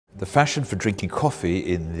The fashion for drinking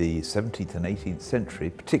coffee in the 17th and 18th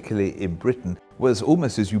century, particularly in Britain, was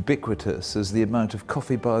almost as ubiquitous as the amount of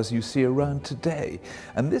coffee bars you see around today.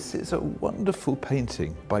 And this is a wonderful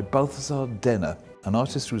painting by Balthazar, an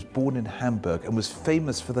artist who was born in Hamburg and was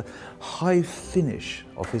famous for the high finish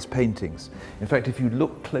of his paintings. In fact, if you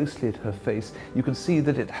look closely at her face, you can see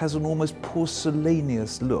that it has an almost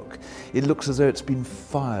porcelaneous look. It looks as though it's been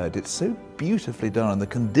fired. It's so beautifully done, and the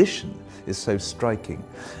condition is so striking.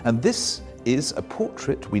 And this is a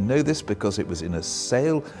portrait. We know this because it was in a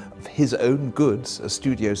sale of his own goods, a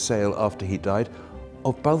studio sale after he died,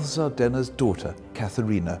 of Balthazar Denner's daughter,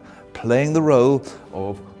 Katharina, playing the role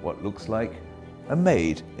of what looks like a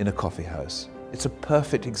maid in a coffee house. It's a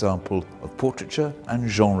perfect example of portraiture and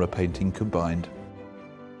genre painting combined.